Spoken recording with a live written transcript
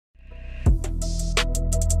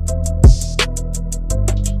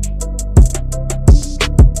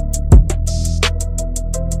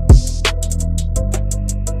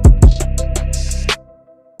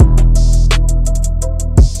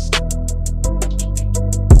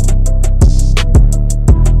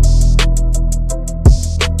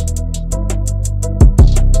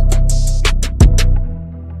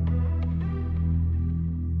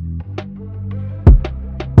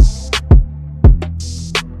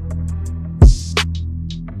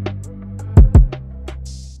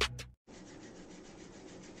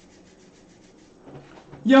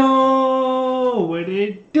Yo, what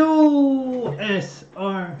it do?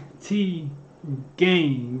 SRT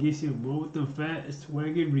gang. It's your boy with the fat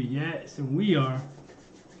SwaggyReacts, and we are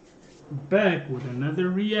back with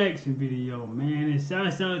another reaction video, man. And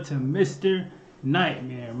shouts out to Mr.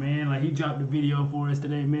 Nightmare, man. Like, he dropped a video for us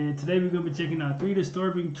today, man. Today we're gonna be checking out 3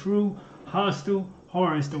 disturbing true Hostel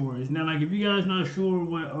horror stories. Now, like, if you guys not sure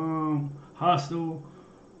what Hostel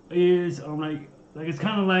is, like it's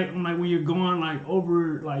kind of like when you're going like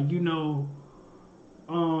over like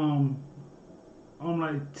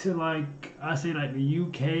like to like I say like the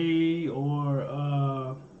UK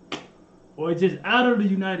or just out of the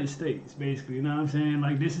United States, basically. You know what I'm saying?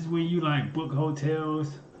 Like, this is when you like book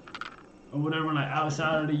hotels or whatever, like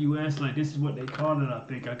outside of the US. Like, this is what they call it, I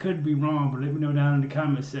think. I could be wrong, but let me know down in the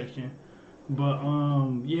comment section. But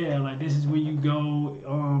yeah, like, this is when you go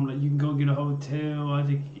like you can go get a hotel. I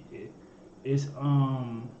think it's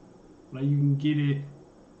like you can get it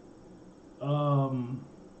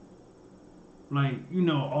like, you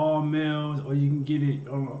know, all males, or you can get it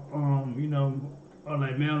you know, or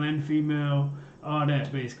like male and female, all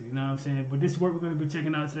that, basically. You know what I'm saying? But this is what we're going to be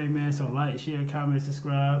checking out today, man. So like, share, comment,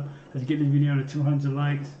 subscribe. Let's get this video to 200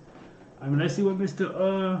 likes. I mean, let's see what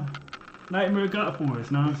Mr. Nightmare got for us.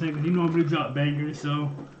 You know what I'm saying? Because he normally drop bangers. So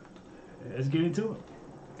let's get into it.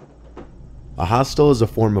 A hostel is a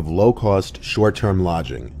form of low-cost, short-term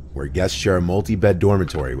lodging, where guests share a multi-bed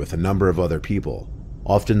dormitory with a number of other people.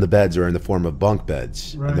 Often the beds are in the form of bunk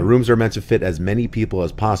beds, and the rooms are meant to fit as many people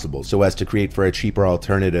as possible so as to create for a cheaper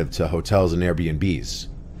alternative to hotels and Airbnbs.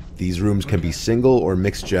 These rooms can be single or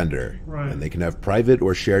mixed gender, and they can have private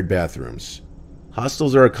or shared bathrooms.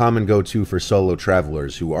 Hostels are a common go-to for solo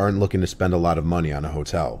travelers who aren't looking to spend a lot of money on a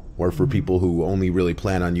hotel, or for people who only really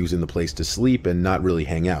plan on using the place to sleep and not really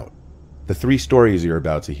hang out. The 3 stories you're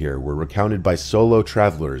about to hear were recounted by solo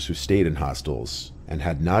travelers who stayed in hostels and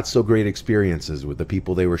had not so great experiences with the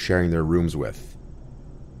people they were sharing their rooms with.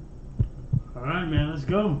 Alright, man, let's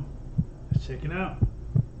go. Let's check it out.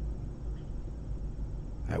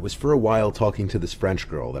 I was for a while talking to this French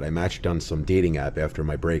girl that I matched on some dating app after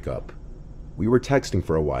my breakup. We were texting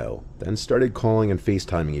for a while, then started calling and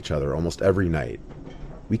FaceTiming each other almost every night.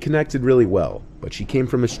 We connected really well, but she came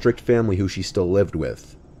from a strict family who she still lived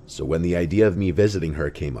with. So when the idea of me visiting her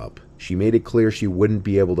came up, she made it clear she wouldn't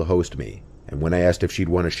be able to host me, and when I asked if she'd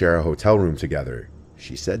want to share a hotel room together,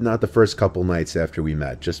 she said not the first couple nights after we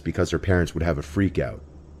met, just because her parents would have a freak out.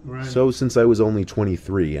 So since I was only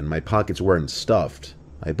 23 and my pockets weren't stuffed,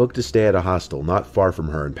 I booked a stay at a hostel not far from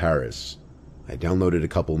her in Paris. I downloaded a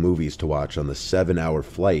couple movies to watch on the 7-hour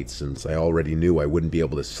flight since I already knew I wouldn't be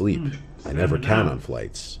able to sleep. I never count on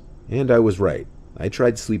flights. And I was right. I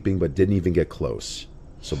tried sleeping but didn't even get close.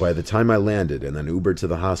 So by the time I landed and then Ubered to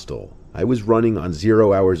the hostel, I was running on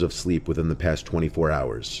 0 hours of sleep within the past 24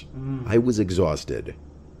 hours. I was exhausted.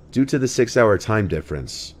 Due to the 6-hour time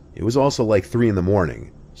difference, it was also like 3 in the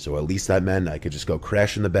morning, so at least that meant I could just go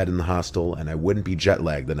crash in the bed in the hostel and I wouldn't be jet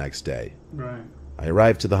lagged the next day. I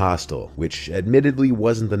arrived to the hostel, which admittedly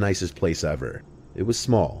wasn't the nicest place ever. It was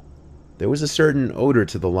small. There was a certain odor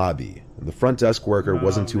to the lobby, and the front desk worker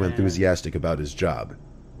wasn't too enthusiastic about his job.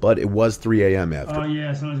 But it was 3 a.m. after. Oh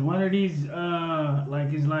yeah, so it's one of these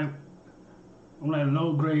like, it's like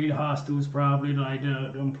low grade hostels, probably. Like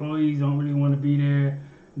the employees don't really want to be there.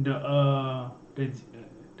 The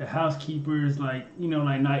housekeepers, like, you know,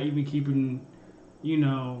 like not even keeping, you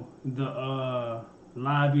know, the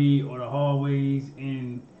lobby or the hallways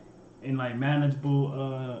in like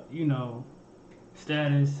manageable you know,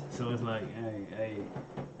 status. So it's like,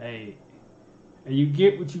 hey, and you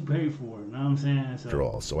get what you pay for, you know what I'm saying?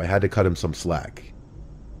 So I had to cut him some slack.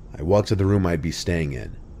 I walked to the room I'd be staying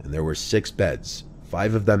in, and there were 6 beds,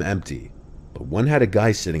 5 of them empty, but one had a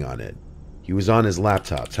guy sitting on it. He was on his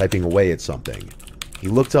laptop, typing away at something. He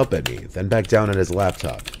looked up at me, then back down at his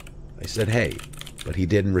laptop. I said, hey, but he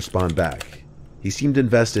didn't respond back. He seemed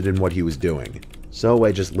invested in what he was doing, so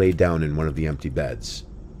I just laid down in one of the empty beds.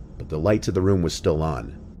 But the light to the room was still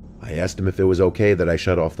on. I asked him if it was okay that I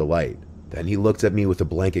shut off the light. Then he looked at me with a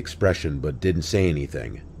blank expression but didn't say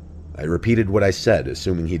anything. I repeated what I said,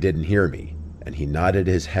 assuming he didn't hear me, and he nodded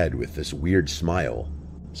his head with this weird smile.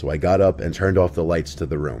 So I got up and turned off the lights to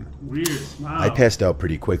the room. Weird smile. I passed out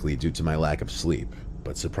pretty quickly due to my lack of sleep,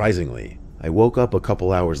 but surprisingly, I woke up a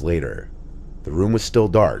couple hours later. The room was still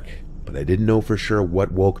dark, but I didn't know for sure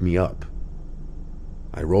what woke me up.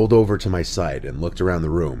 I rolled over to my side and looked around the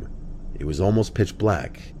room. It was almost pitch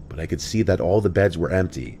black, but I could see that all the beds were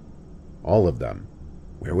empty. All of them.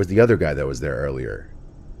 Where was the other guy that was there earlier?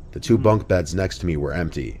 The 2 bunk beds next to me were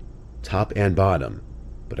empty, top and bottom,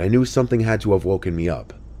 but I knew something had to have woken me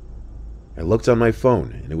up. I looked on my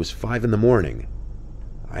phone, and it was 5 in the morning.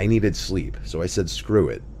 I needed sleep, so I said screw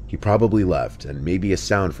it. He probably left, and maybe a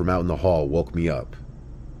sound from out in the hall woke me up.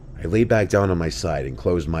 I lay back down on my side and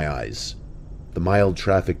closed my eyes. The mild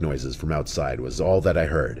traffic noises from outside was all that I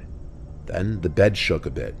heard. Then the bed shook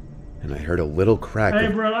a bit, and I heard a little crack.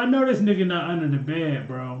 Hey, bro, I know this nigga not under the bed,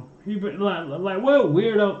 bro. He been like what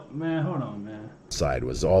weirdo, man? Hold on, man. Side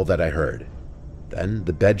was all that I heard. Then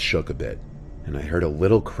the bed shook a bit, and I heard a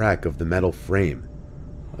little crack of the metal frame,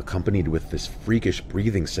 accompanied with this freakish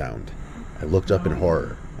breathing sound. I looked up in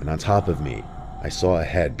horror, and on top of me, I saw a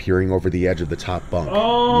head peering over the edge of the top bunk,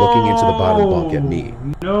 looking into the bottom bunk at me.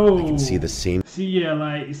 No. I can see the same. See, yeah,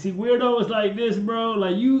 like, see, weirdos like this, bro.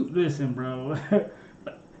 Like, you, listen, bro.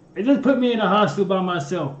 It just put me in a hostel by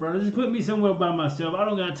myself, bro. Just put me somewhere by myself. I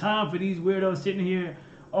don't got time for these weirdos sitting here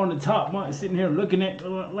on the top bunk, sitting here looking at,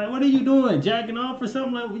 like, what are you doing? Jacking off or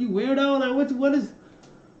something? Like, you weirdo? Like, what is?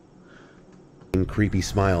 Creepy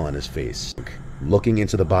smile on his face, looking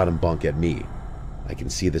into the bottom bunk at me. I can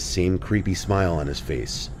see the same creepy smile on his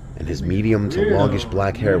face, and his medium to longish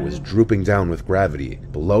black hair was drooping down with gravity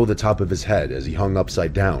below the top of his head as he hung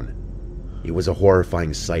upside down. It was a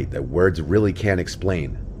horrifying sight that words really can't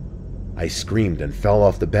explain. I screamed and fell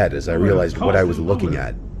off the bed as I realized what I was looking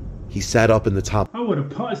at. He sat up in the top I would have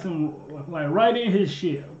punched him, like, right in his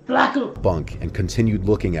shit. Bunk and continued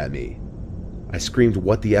looking at me. I screamed,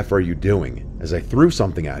 "What the F are you doing?" as I threw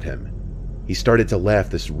something at him. He started to laugh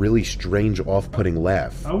this really strange, off-putting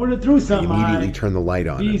laugh. I would have threw something. I immediately turned the light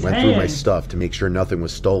on and went through my stuff to make sure nothing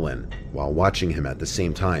was stolen, while watching him at the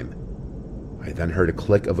same time. I then heard a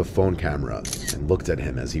click of a phone camera and looked at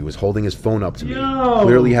him as he was holding his phone up to me,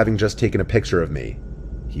 clearly having just taken a picture of me.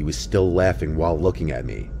 He was still laughing while looking at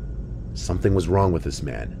me. Something was wrong with this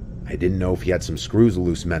man. I didn't know if he had some screws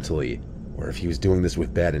loose mentally, or if he was doing this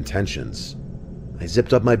with bad intentions. I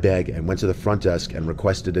zipped up my bag and went to the front desk and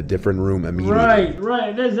requested a different room immediately.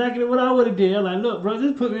 Right. That's exactly what I would have did. I'm like, look, bro,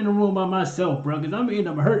 just put me in a room by myself, bro, because I'm going to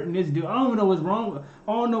end up hurting this dude. I don't even know what's wrong.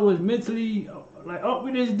 I don't know what's mentally, like, up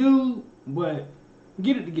with this dude, but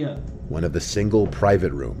get it together. One of the single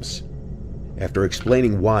private rooms. After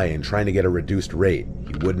explaining why and trying to get a reduced rate,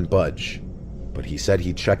 he wouldn't budge. But he said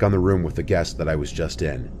he'd check on the room with the guest that I was just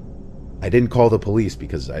in. I didn't call the police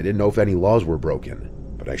because I didn't know if any laws were broken,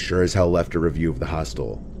 but I sure as hell left a review of the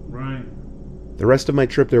hostel. Right. The rest of my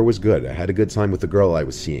trip there was good. I had a good time with the girl I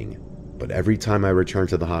was seeing. But every time I returned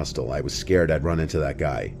to the hostel, I was scared I'd run into that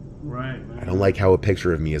guy. Right, man. I don't like how a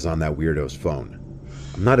picture of me is on that weirdo's phone.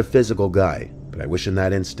 I'm not a physical guy, but I wish in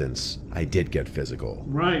that instance, I did get physical.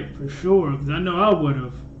 Right, for sure, because I know I would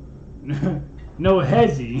have. No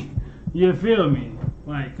hezzy. You feel me?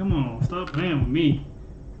 Like, come on, stop playing with me.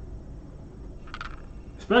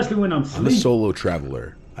 Especially when I'm I'm a solo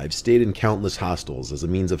traveler. I've stayed in countless hostels as a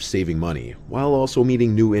means of saving money, while also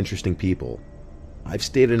meeting new interesting people. I've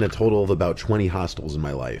stayed in a total of about 20 hostels in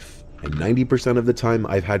my life, and 90% of the time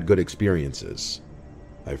I've had good experiences.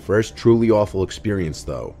 My first truly awful experience,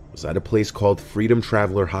 though, was at a place called Freedom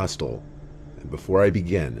Traveler Hostel. And before I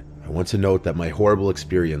begin, I want to note that my horrible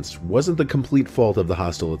experience wasn't the complete fault of the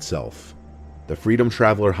hostel itself. The Freedom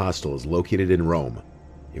Traveler Hostel is located in Rome.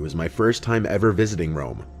 It was my first time ever visiting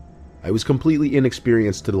Rome. I was completely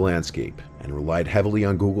inexperienced to the landscape, and relied heavily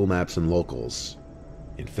on Google Maps and locals.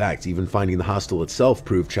 In fact, even finding the hostel itself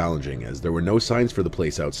proved challenging, as there were no signs for the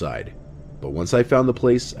place outside. But once I found the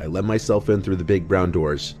place, I let myself in through the big brown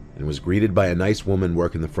doors, and was greeted by a nice woman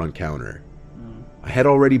working the front counter. I had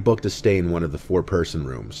already booked a stay in one of the 4-person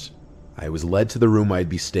rooms. I was led to the room I'd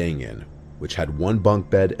be staying in, which had 1 bunk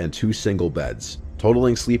bed and 2 single beds,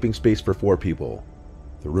 totaling sleeping space for 4 people.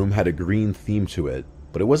 The room had a green theme to it,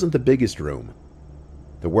 but it wasn't the biggest room.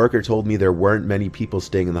 The worker told me there weren't many people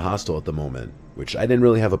staying in the hostel at the moment, which I didn't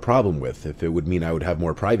really have a problem with if it would mean I would have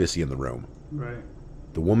more privacy in the room. Right.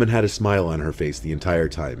 The woman had a smile on her face the entire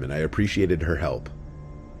time, and I appreciated her help.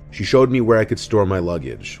 She showed me where I could store my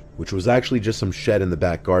luggage, which was actually just some shed in the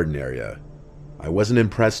back garden area. I wasn't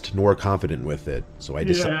impressed nor confident with it, so I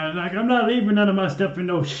decided. Yeah, like, I'm not leaving none of my stuff in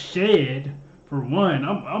no shed. For one,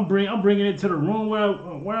 I'm bringing it to the room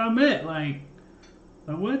where I'm at. Like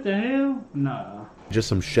what the hell? Nah. Just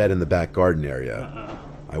some shed in the back garden area.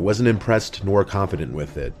 I wasn't impressed nor confident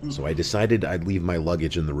with it, so I decided I'd leave my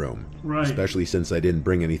luggage in the room, especially since I didn't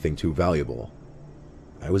bring anything too valuable.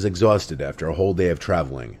 I was exhausted after a whole day of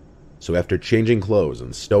traveling, so after changing clothes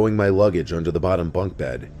and stowing my luggage under the bottom bunk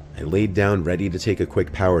bed, I laid down ready to take a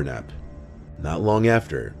quick power nap. Not long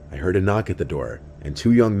after, I heard a knock at the door, and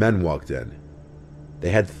 2 young men walked in. They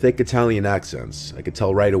had thick Italian accents, I could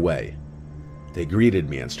tell right away. They greeted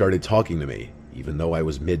me and started talking to me, even though I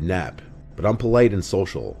was mid-nap, but I'm polite and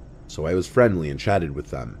social, so I was friendly and chatted with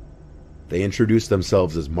them. They introduced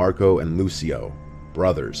themselves as Marco and Lucio,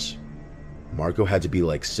 brothers. Marco had to be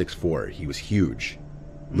like 6'4", he was huge.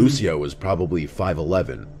 Lucio was probably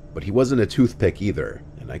 5'11", but he wasn't a toothpick either,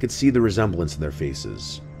 and I could see the resemblance in their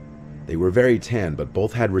faces. They were very tan, but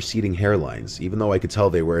both had receding hairlines, even though I could tell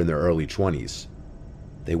they were in their early 20s.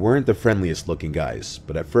 They weren't the friendliest looking guys,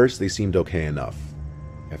 but at first they seemed okay enough.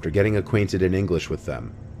 After getting acquainted in English with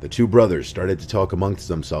them, the two brothers started to talk amongst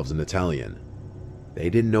themselves in Italian. They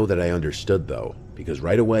didn't know that I understood though, because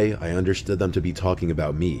right away I understood them to be talking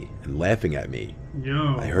about me and laughing at me.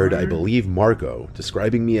 I heard, I believe, Marco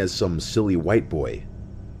describing me as some silly white boy.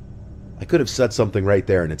 I could have said something right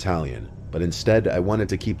there in Italian, but instead I wanted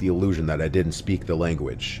to keep the illusion that I didn't speak the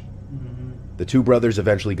language. The two brothers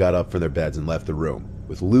eventually got up from their beds and left the room,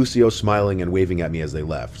 with Lucio smiling and waving at me as they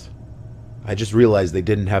left. I just realized they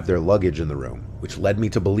didn't have their luggage in the room, which led me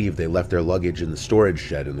to believe they left their luggage in the storage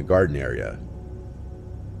shed in the garden area.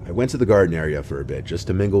 I went to the garden area for a bit just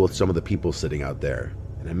to mingle with some of the people sitting out there,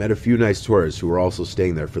 and I met a few nice tourists who were also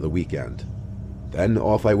staying there for the weekend. Then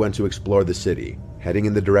off I went to explore the city, heading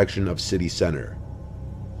in the direction of city center.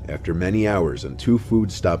 After many hours and 2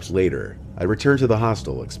 food stops later, I returned to the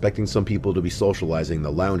hostel expecting some people to be socializing in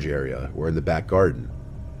the lounge area or in the back garden,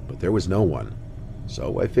 but there was no one.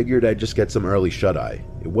 So I figured I'd just get some early shut-eye.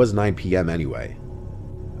 It was 9 p.m. anyway.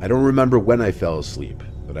 I don't remember when I fell asleep,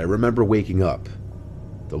 but I remember waking up.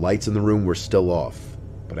 The lights in the room were still off,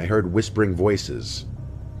 but I heard whispering voices.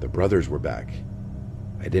 The brothers were back.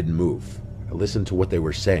 I didn't move. I listened to what they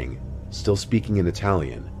were saying, still speaking in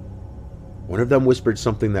Italian. One of them whispered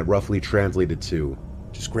something that roughly translated to,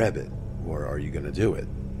 "Just grab it, or are you gonna do it?"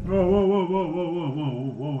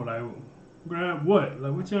 Whoa, like, grab what?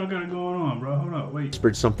 Like, what y'all got going on, bro? Hold up, wait.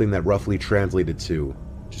 Whispered something that roughly translated to,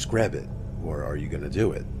 "Just grab it, or are you gonna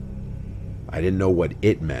do it?" I didn't know what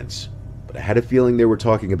it meant, but I had a feeling they were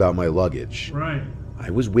talking about my luggage. Right. I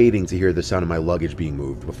was waiting to hear the sound of my luggage being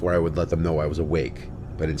moved before I would let them know I was awake,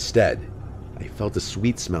 but instead, I felt a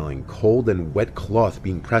sweet-smelling, cold and wet cloth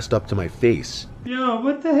being pressed up to my face. Yo,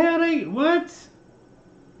 what the hell? What?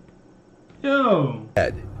 Yo.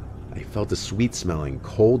 I felt a sweet-smelling,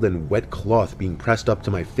 cold and wet cloth being pressed up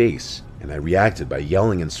to my face, and I reacted by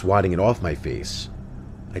yelling and swatting it off my face.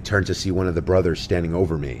 I turned to see one of the brothers standing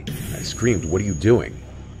over me. I screamed, "What are you doing?"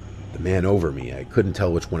 The man over me, I couldn't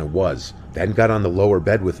tell which one it was, then got on the lower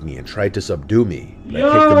bed with me and tried to subdue me, but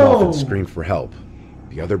I kicked him off and screamed for help.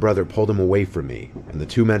 The other brother pulled him away from me, and the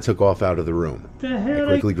two men took off out of the room. I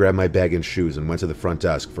quickly grabbed my bag and shoes and went to the front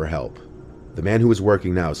desk for help. The man who was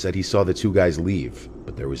working now said he saw the two guys leave,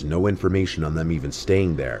 but there was no information on them even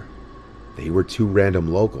staying there. They were 2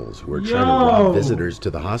 random locals who were trying to rob visitors to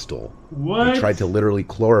the hostel. What? They tried to literally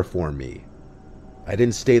chloroform me. I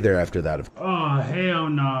didn't stay there after that. Oh, hell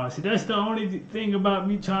no. See, that's the only thing about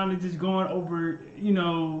me trying to just going over, you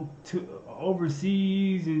know, to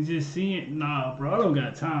overseas and just seeing. Nah, bro, I don't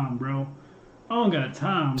got time, bro. I don't got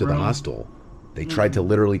time, to bro. the hostel. They tried to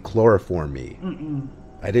literally chloroform me.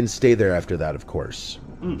 I didn't stay there after that, of course.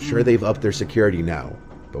 I'm sure they've upped their security now,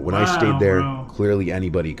 but when I stayed there, clearly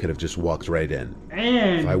anybody could have just walked right in.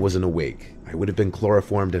 And if I wasn't awake, I would have been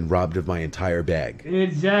chloroformed and robbed of my entire bag.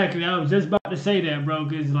 Exactly, I was just about to say that, bro,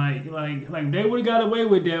 because like they would have got away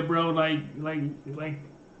with that, bro. Like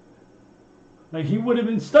he would have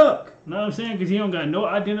been stuck. You know what I'm saying? Because he don't got no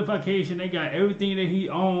identification. They got everything that he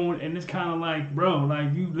owned, and it's kind of like, bro,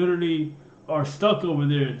 like you literally are stuck over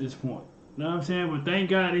there at this point. You know what I'm saying? But thank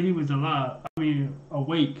God that he was alive. I mean,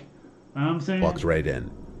 awake. You know what I'm saying? Walked right in.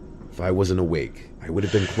 If I wasn't awake, I would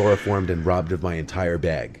have been chloroformed and robbed of my entire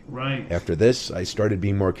bag. Right. After this, I started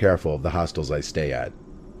being more careful of the hostels I stay at.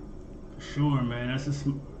 Sure, man. That's just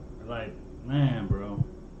like, man, bro.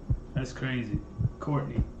 That's crazy.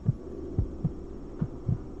 Courtney.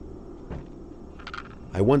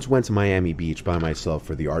 I once went to Miami Beach by myself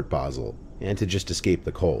for the Art Basel, and to just escape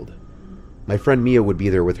the cold. My friend Mia would be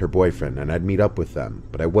there with her boyfriend, and I'd meet up with them,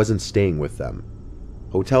 but I wasn't staying with them.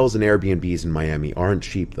 Hotels and Airbnbs in Miami aren't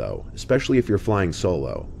cheap though, especially if you're flying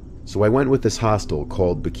solo. So I went with this hostel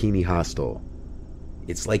called Bikini Hostel.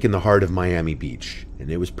 It's like in the heart of Miami Beach,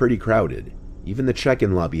 and it was pretty crowded. Even the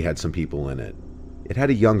check-in lobby had some people in it. It had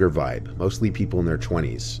a younger vibe, mostly people in their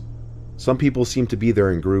 20s. Some people seemed to be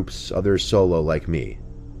there in groups, others solo like me.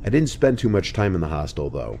 I didn't spend too much time in the hostel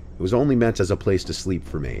though. It was only meant as a place to sleep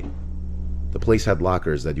for me. The place had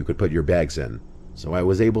lockers that you could put your bags in, so I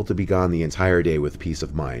was able to be gone the entire day with peace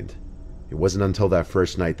of mind. It wasn't until that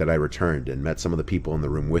first night that I returned and met some of the people in the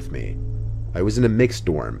room with me. I was in a mixed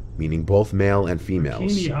dorm, meaning both male and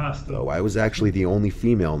females, though I was actually the only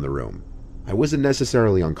female in the room. I wasn't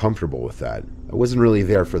necessarily uncomfortable with that. I wasn't really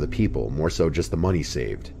there for the people, more so just the money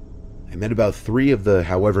saved. I met about 3 of the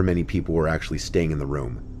however many people were actually staying in the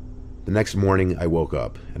room. The next morning, I woke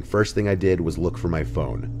up, and first thing I did was look for my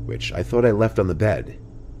phone, which I thought I left on the bed.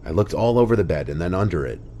 I looked all over the bed and then under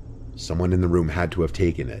it. Someone in the room had to have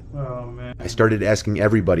taken it. Oh, man. I started asking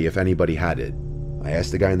everybody if anybody had it. I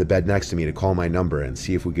asked the guy in the bed next to me to call my number and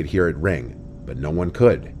see if we could hear it ring, but no one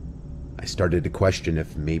could. I started to question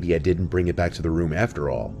if maybe I didn't bring it back to the room after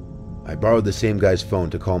all. I borrowed the same guy's phone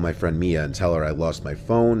to call my friend Mia and tell her I lost my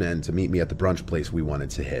phone and to meet me at the brunch place we wanted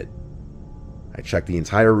to hit. I checked the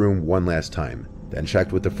entire room one last time, then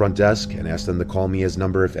checked with the front desk and asked them to call Mia's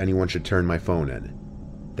number if anyone should turn my phone in.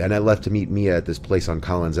 Then I left to meet Mia at this place on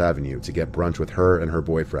Collins Avenue to get brunch with her and her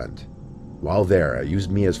boyfriend. While there, I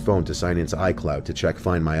used Mia's phone to sign into iCloud to check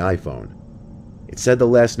Find My iPhone. It said the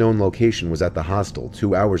last known location was at the hostel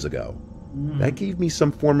 2 hours ago. That gave me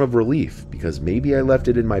some form of relief, because maybe I left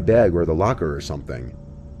it in my bag or the locker or something.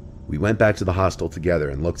 We went back to the hostel together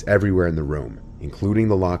and looked everywhere in the room, including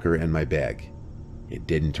the locker and my bag. It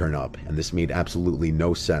didn't turn up, and this made absolutely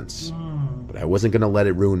no sense. But I wasn't going to let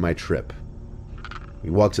it ruin my trip. We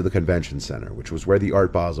walked to the convention center, which was where the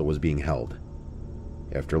Art Basel was being held.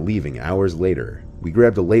 After leaving hours later, we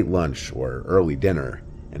grabbed a late lunch, or early dinner,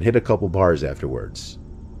 and hit a couple bars afterwards.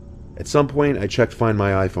 At some point, I checked Find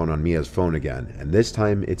My iPhone on Mia's phone again, and this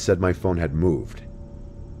time it said my phone had moved.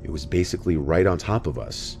 It was basically right on top of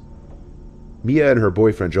us. Mia and her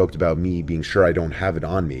boyfriend joked about me being sure I don't have it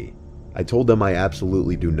on me. I told them I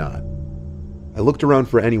absolutely do not. I looked around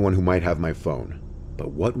for anyone who might have my phone,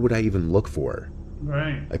 but what would I even look for?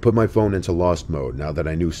 Right. I put my phone into lost mode now that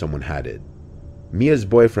I knew someone had it. Mia's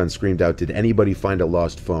boyfriend screamed out, "Did anybody find a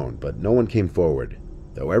lost phone?" But no one came forward.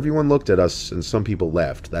 Though everyone looked at us and some people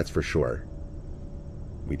laughed, that's for sure.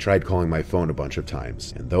 We tried calling my phone a bunch of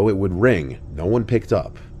times, and though it would ring, no one picked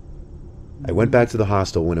up. I went back to the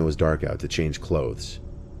hostel when it was dark out to change clothes.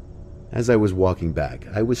 As I was walking back,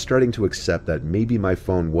 I was starting to accept that maybe my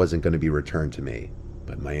phone wasn't going to be returned to me.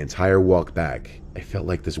 But my entire walk back, I felt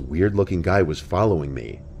like this weird-looking guy was following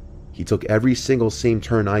me. He took every single same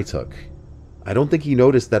turn I took. I don't think he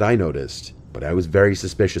noticed that I noticed, but I was very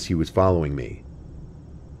suspicious he was following me.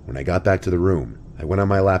 When I got back to the room, I went on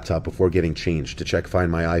my laptop before getting changed to check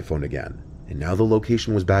Find My iPhone again, and now the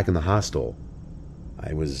location was back in the hostel.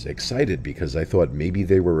 I was excited because I thought maybe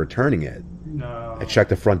they were returning it. No. I checked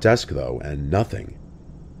the front desk though, and nothing.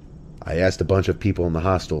 I asked a bunch of people in the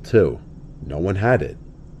hostel too. No one had it,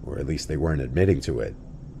 or at least they weren't admitting to it.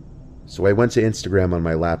 So I went to Instagram on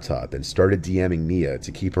my laptop and started DMing Mia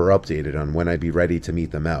to keep her updated on when I'd be ready to meet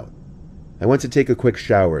them out. I went to take a quick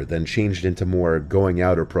shower, then changed into more going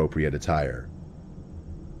out appropriate attire.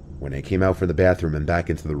 When I came out from the bathroom and back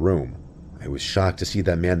into the room, I was shocked to see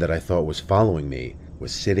that man that I thought was following me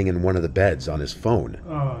was sitting in one of the beds on his phone.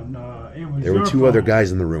 Oh, no. It was There were your 2 phone. other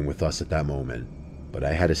guys in the room with us at that moment, but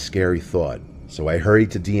I had a scary thought, so I hurried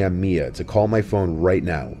to DM Mia to call my phone right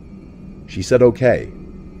now. She said okay,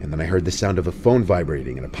 and then I heard the sound of a phone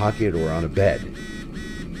vibrating in a pocket or on a bed.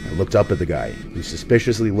 I looked up at the guy, who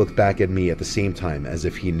suspiciously looked back at me at the same time as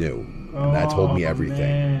if he knew, and that told me everything.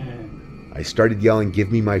 Man. I started yelling,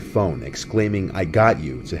 "Give me my phone," exclaiming, "I got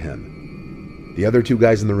you," to him. The other 2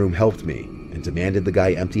 guys in the room helped me, and demanded the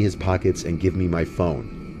guy empty his pockets and give me my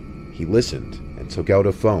phone. He listened, and took out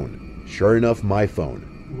a phone. Sure enough, my phone.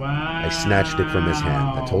 Wow. I snatched it from his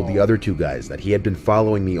hand and told the other 2 guys that he had been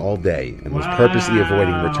following me all day and was purposely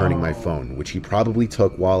avoiding returning my phone, which he probably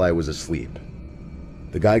took while I was asleep.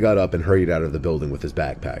 The guy got up and hurried out of the building with his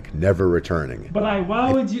backpack, never returning. But like,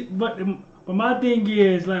 why would you? But my thing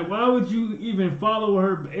is, like, why would you even follow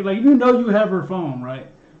her? Like, you know, you have her phone, right?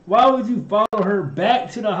 Why would you follow her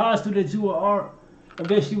back to the hostel that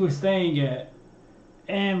she was staying at?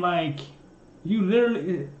 And like, you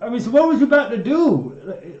literally, I mean, so what was you about to do?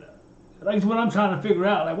 Like, it's what I'm trying to figure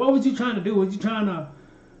out. Like, what was you trying to do? Was you trying to,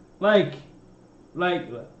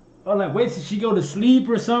 or like wait till she go to sleep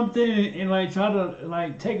or something and like try to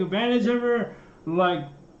like take advantage of her? Like,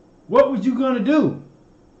 what was you gonna do?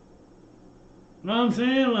 Know what I'm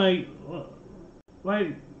saying?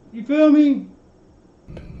 Like, you feel me?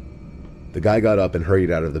 The guy got up and hurried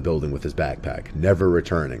out of the building with his backpack, never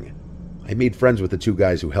returning. I made friends with the 2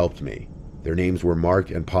 guys who helped me. Their names were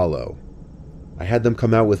Mark and Paulo. I had them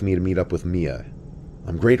come out with me to meet up with Mia.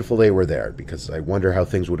 I'm grateful they were there, because I wonder how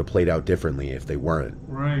things would have played out differently if they weren't.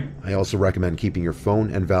 Right. I also recommend keeping your phone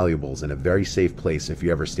and valuables in a very safe place if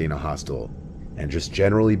you ever stay in a hostel, and just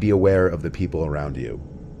generally be aware of the people around you.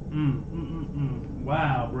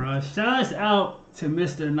 Wow, bro. Shouts out to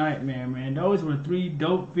Mr. Nightmare, man. Those were 3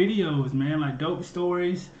 dope videos, man. Like, dope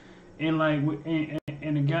stories. and like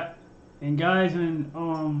and the guy and guys and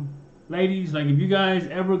ladies, like if you guys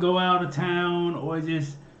ever go out of town or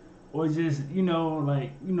just like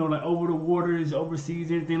over the waters overseas,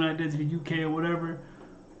 anything like that, to the UK or whatever,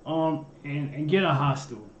 and get a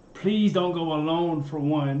hostel. Please don't go alone, for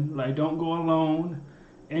one. Like, don't go alone,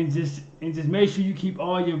 and just make sure you keep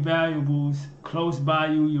all your valuables close by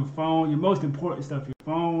you. Your phone, your most important stuff, your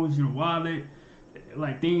phones, your wallet,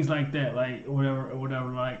 like things like that, like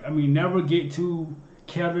whatever. Like, I mean, never get too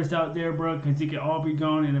careless out there, bro, because it can all be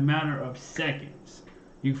gone in a matter of seconds.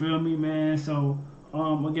 You feel me, man? So.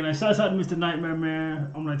 Again, I shout out to Mr. Nightmare,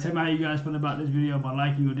 man. I'm gonna tell me how you guys feel about this video, by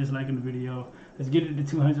liking or disliking the video. Let's get it to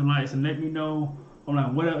 200 likes and let me know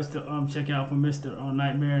what else to check out from Mr.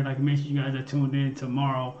 Nightmare. Like, make sure you guys are tuned in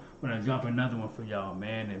tomorrow when I drop another one for y'all,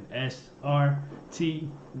 man. And SRT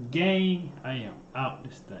Gang, I am out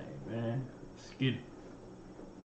this thing, man. Let's get it.